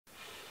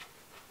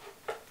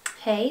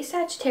Hey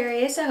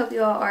Sagittarius, I hope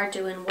you all are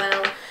doing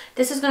well.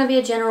 This is going to be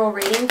a general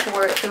reading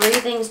for 3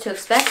 things to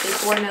expect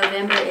before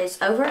November is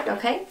over,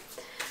 okay?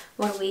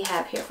 What do we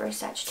have here for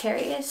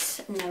Sagittarius?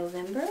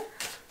 November.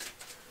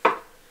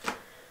 What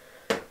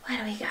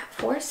do we got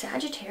for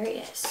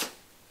Sagittarius?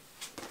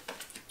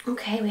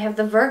 Okay, we have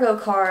the Virgo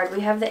card,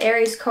 we have the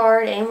Aries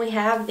card, and we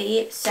have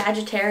the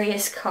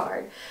Sagittarius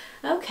card.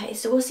 Okay,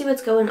 so we'll see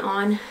what's going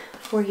on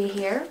for you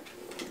here.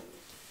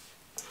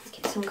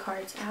 Get some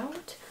cards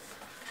out.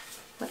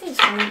 What is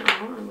going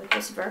on with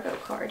this Virgo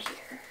card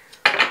here?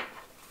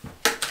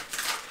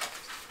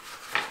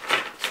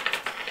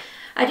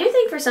 I do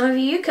think for some of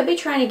you, you could be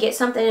trying to get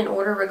something in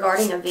order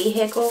regarding a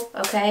vehicle,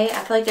 okay?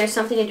 I feel like there's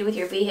something to do with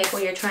your vehicle.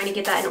 You're trying to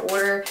get that in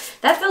order.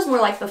 That feels more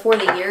like before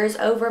the year is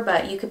over,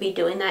 but you could be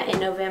doing that in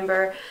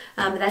November.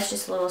 But that's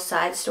just a little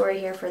side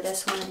story here for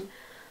this one.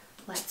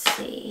 Let's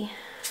see.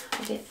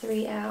 We'll get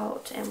 3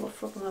 out and we'll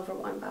flip them over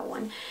one by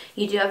one.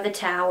 You do have the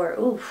Tower.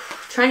 Ooh,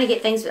 trying to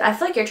get things. I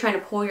feel like you're trying to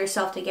pull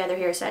yourself together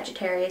here,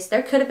 Sagittarius.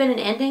 There could have been an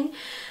ending.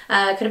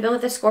 Could have been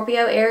with the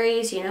Scorpio,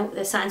 Aries, you know,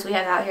 the signs we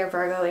have out here,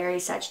 Virgo,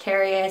 Aries,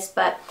 Sagittarius,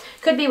 but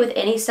could be with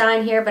any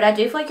sign here. But I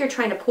do feel like you're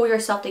trying to pull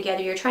yourself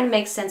together. You're trying to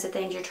make sense of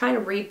things. You're trying to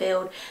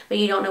rebuild, but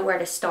you don't know where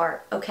to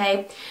start,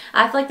 okay?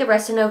 I feel like the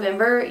rest of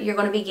November, you're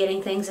going to be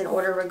getting things in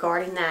order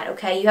regarding that,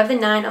 okay? You have the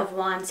 9 of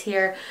Wands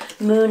here,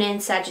 Moon in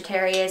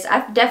Sagittarius.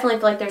 I definitely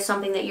feel like there's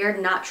something that you're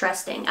not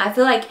trusting. I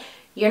feel like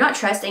you're not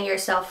trusting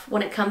yourself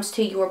when it comes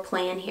to your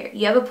plan here.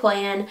 You have a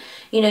plan,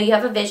 you know, you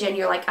have a vision.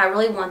 You're like, I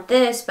really want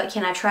this, but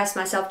can I trust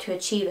myself to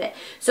achieve it?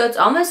 So it's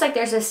almost like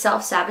there's a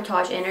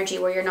self-sabotage energy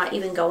where you're not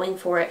even going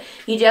for it.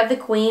 You do have the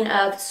Queen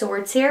of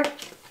Swords here.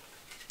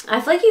 I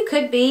feel like you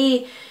could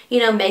be, you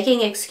know,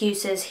 making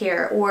excuses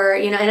here, or,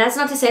 you know, and that's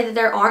not to say that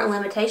there aren't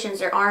limitations,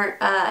 there aren't,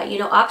 you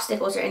know,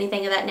 obstacles or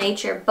anything of that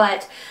nature,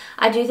 but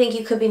I do think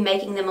you could be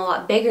making them a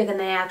lot bigger than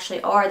they actually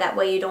are. That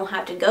way you don't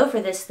have to go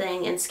for this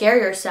thing and scare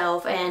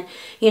yourself and,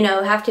 you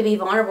know, have to be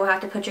vulnerable,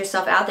 have to put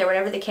yourself out there,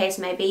 whatever the case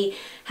may be,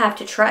 have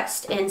to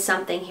trust in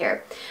something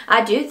here.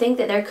 I do think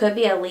that there could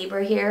be a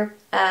Libra here,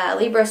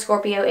 Libra,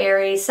 Scorpio,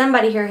 Aries.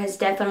 Somebody here has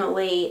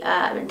definitely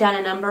done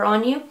a number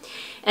on you.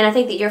 And I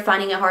think that you're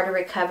finding it hard to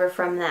recover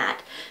from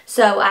that.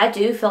 So I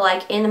do feel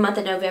like in the month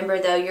of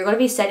November, though, you're going to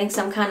be setting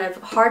some kind of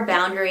hard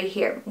boundary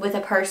here with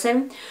a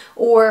person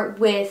or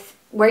with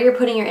where you're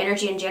putting your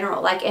energy in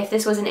general. Like if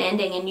this was an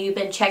ending and you've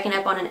been checking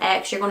up on an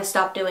ex, you're going to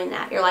stop doing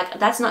that. You're like,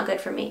 that's not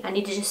good for me. I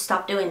need to just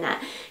stop doing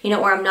that. You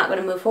know, or I'm not going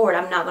to move forward.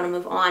 I'm not going to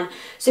move on.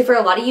 So for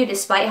a lot of you,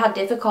 despite how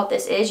difficult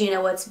this is, you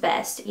know what's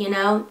best. You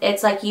know,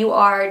 it's like you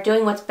are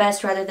doing what's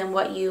best rather than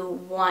what you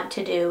want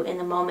to do in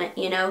the moment.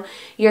 You know,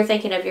 you're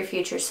thinking of your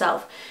future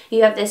self.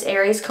 You have this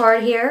Aries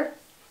card here.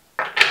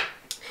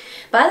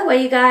 By the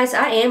way, you guys,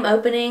 I am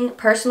opening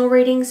personal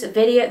readings,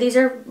 video. These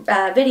are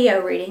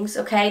video readings,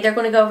 okay? They're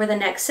going to go over the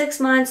next 6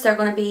 months. They're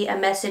going to be a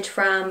message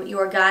from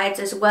your guides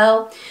as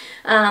well.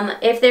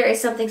 If there is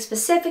something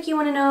specific you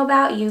want to know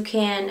about, you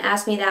can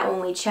ask me that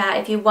when we chat.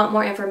 If you want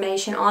more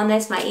information on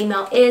this, my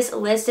email is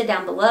listed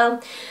down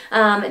below.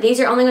 These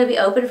are only going to be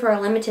open for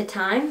a limited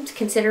time,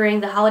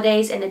 considering the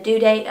holidays and the due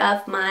date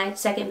of my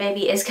second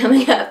baby is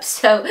coming up.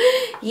 So,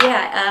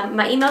 yeah,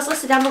 my email is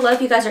listed down below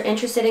if you guys are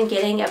interested in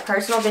getting a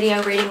personal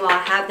video reading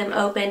while I have them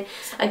open.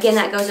 Again,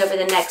 that goes over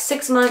the next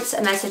 6 months,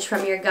 a message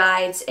from your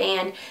guides,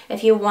 and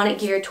if you want it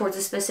geared towards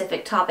a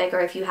specific topic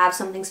or if you have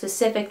something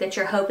specific that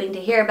you're hoping to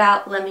hear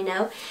about, let me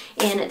know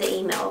in the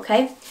email,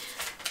 okay?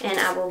 And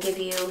I will give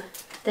you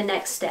the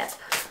next step,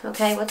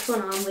 okay? What's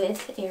going on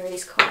with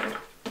Aries card?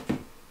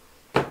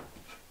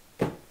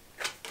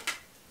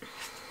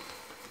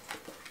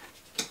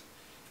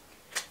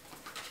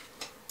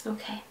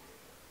 Okay.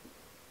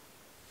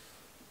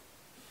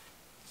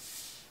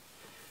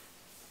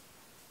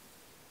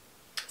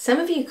 Some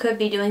of you could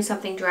be doing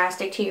something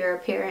drastic to your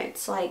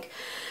appearance, like,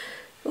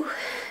 ooh,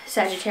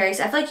 Sagittarius.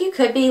 I feel like you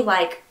could be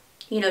like,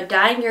 you know,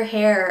 dyeing your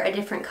hair a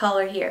different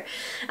color here.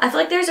 I feel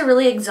like there's a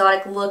really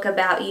exotic look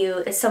about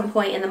you at some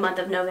point in the month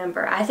of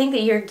November. I think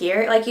that you're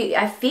geared, like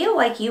I feel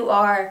like you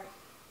are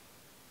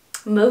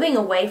moving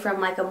away from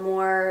like a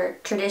more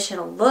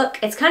traditional look.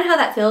 It's kind of how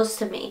that feels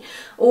to me.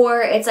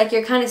 Or it's like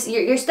you're kind of,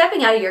 you're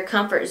stepping out of your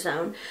comfort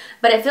zone,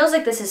 but it feels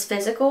like this is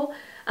physical.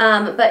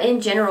 But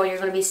in general, you're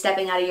going to be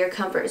stepping out of your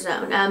comfort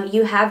zone.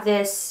 You have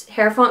this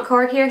Hierophant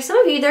card here. Some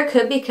of you, there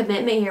could be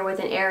commitment here with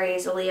an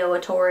Aries, a Leo, a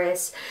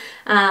Taurus,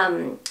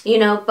 you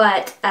know,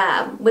 but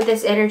with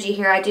this energy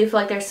here, I do feel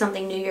like there's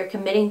something new you're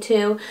committing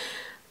to.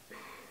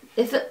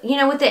 If, you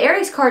know, with the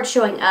Aries card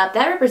showing up,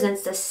 that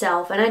represents the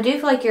self. And I do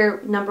feel like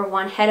you're, number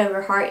one, head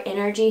over heart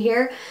energy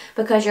here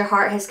because your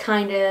heart has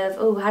kind of,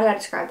 oh, how do I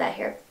describe that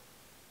here?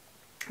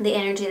 The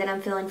energy that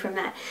I'm feeling from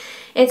that.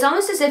 It's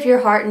almost as if your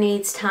heart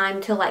needs time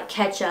to like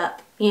catch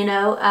up, You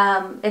know,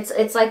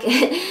 it's like,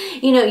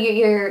 you know,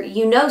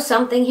 you know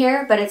something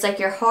here, but it's like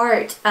your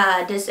heart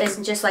is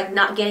just like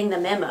not getting the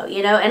memo,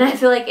 you know. And I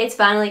feel like it's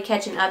finally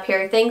catching up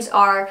here. Things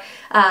are,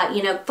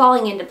 you know,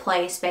 falling into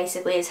place,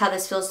 basically, is how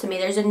this feels to me.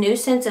 There's a new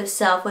sense of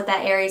self with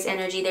that Aries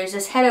energy. There's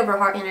this head over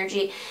heart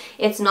energy.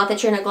 It's not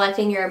that you're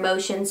neglecting your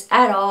emotions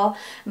at all,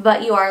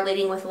 but you are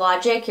leading with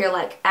logic. You're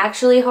like,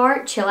 actually,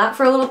 heart, chill out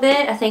for a little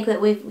bit. I think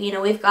that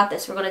we've got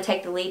this. We're going to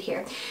take the lead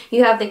here.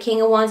 You have the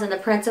King of Wands and the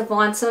Prince of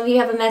Wands. Some of you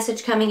have a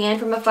message coming in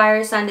from a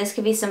fire sign. This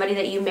could be somebody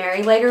that you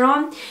marry later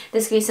on.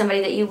 This could be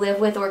somebody that you live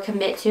with or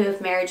commit to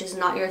if marriage is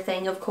not your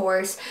thing, of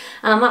course.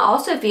 I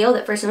also feel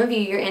that for some of you,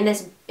 you're in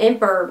this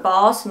emperor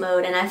boss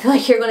mode, and I feel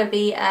like you're going to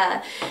be,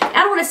 I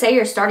don't want to say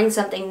you're starting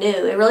something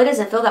new. It really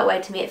doesn't feel that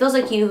way to me. It feels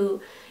like you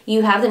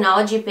have the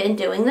knowledge, you've been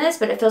doing this,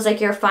 but it feels like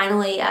you're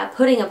finally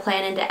putting a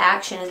plan into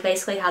action is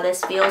basically how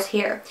this feels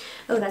here.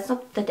 Oh, that's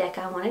not the deck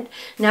I wanted.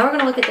 Now we're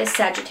going to look at this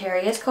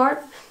Sagittarius card.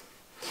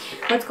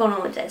 What's going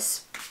on with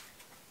this?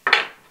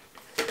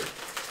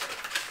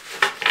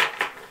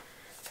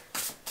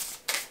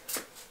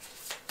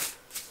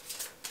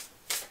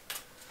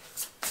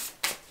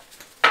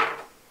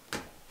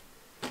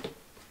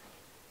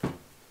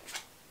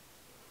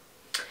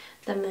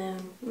 The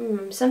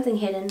moon. Something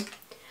hidden.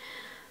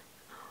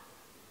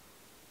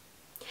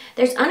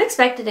 There's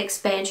unexpected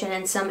expansion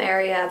in some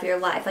area of your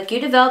life. Like,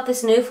 you develop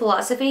this new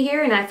philosophy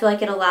here, and I feel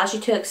like it allows you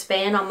to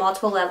expand on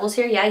multiple levels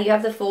here. Yeah, you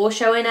have the Fool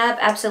showing up.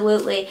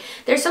 Absolutely.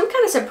 There's some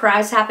kind of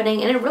surprise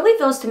happening, and it really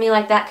feels to me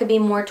like that could be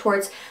more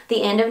towards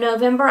the end of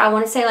November. I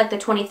want to say like the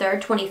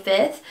 23rd,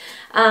 25th.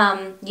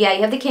 Yeah,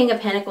 you have the King of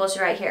Pentacles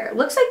right here. It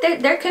looks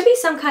like there could be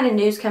some kind of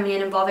news coming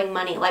in involving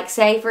money. Like,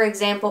 say, for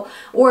example,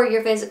 or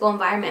your physical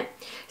environment.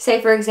 Say,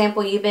 for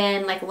example, you've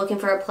been like looking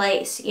for a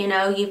place, you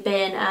know, you've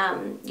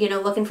been, you know,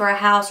 looking for a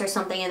house or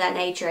something of that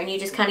nature, and you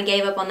just kind of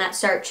gave up on that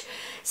search.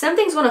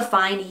 Something's going to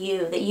find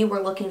you that you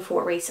were looking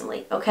for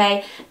recently,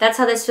 okay? That's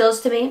how this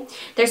feels to me.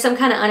 There's some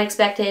kind of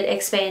unexpected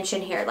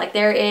expansion here. Like,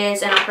 there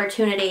is an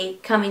opportunity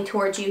coming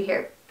towards you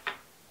here.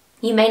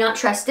 You may not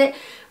trust it,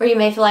 or you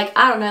may feel like,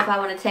 I don't know if I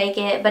want to take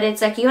it, but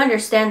it's like you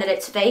understand that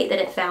it's fate that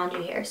it found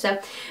you here. So,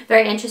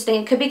 very interesting.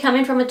 It could be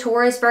coming from a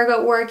Taurus,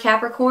 Virgo, or a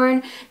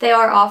Capricorn. They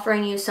are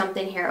offering you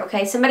something here,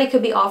 okay? Somebody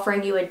could be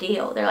offering you a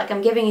deal. They're like,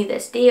 I'm giving you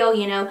this deal,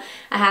 you know,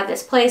 I have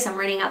this place, I'm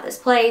renting out this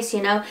place,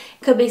 you know.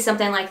 It could be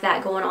something like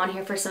that going on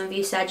here for some of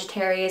you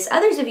Sagittarius.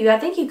 Others of you, I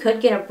think you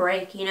could get a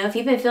break, you know. If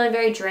you've been feeling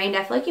very drained,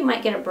 I feel like you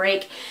might get a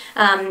break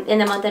in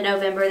the month of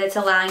November that's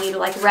allowing you to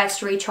like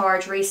rest,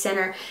 recharge,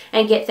 recenter,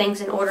 and get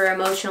things in order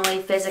emotionally,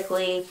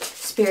 physically,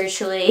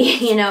 spiritually.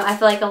 You know, I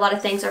feel like a lot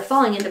of things are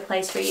falling into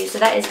place for you. So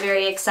that is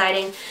very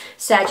exciting,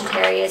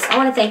 Sagittarius. I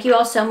want to thank you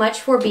all so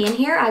much for being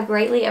here. I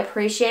greatly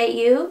appreciate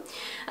you.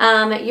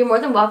 You're more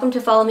than welcome to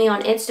follow me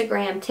on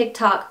Instagram,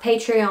 TikTok,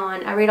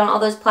 Patreon. I read on all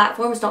those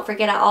platforms. Don't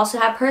forget, I also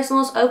have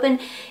personals open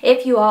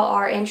if you all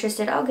are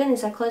interested. Oh,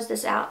 goodness, I closed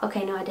this out.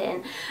 Okay, no, I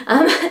didn't.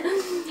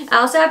 I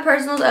also have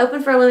personals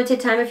open for a limited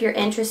time if you're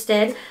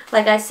interested.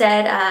 Like I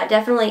said,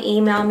 definitely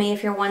email me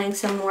if you're wanting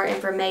some more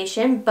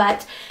information.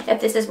 But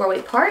if this is where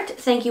we part,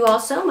 thank you all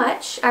so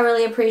much. I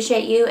really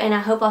appreciate you, and I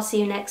hope I'll see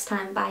you next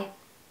time. Bye.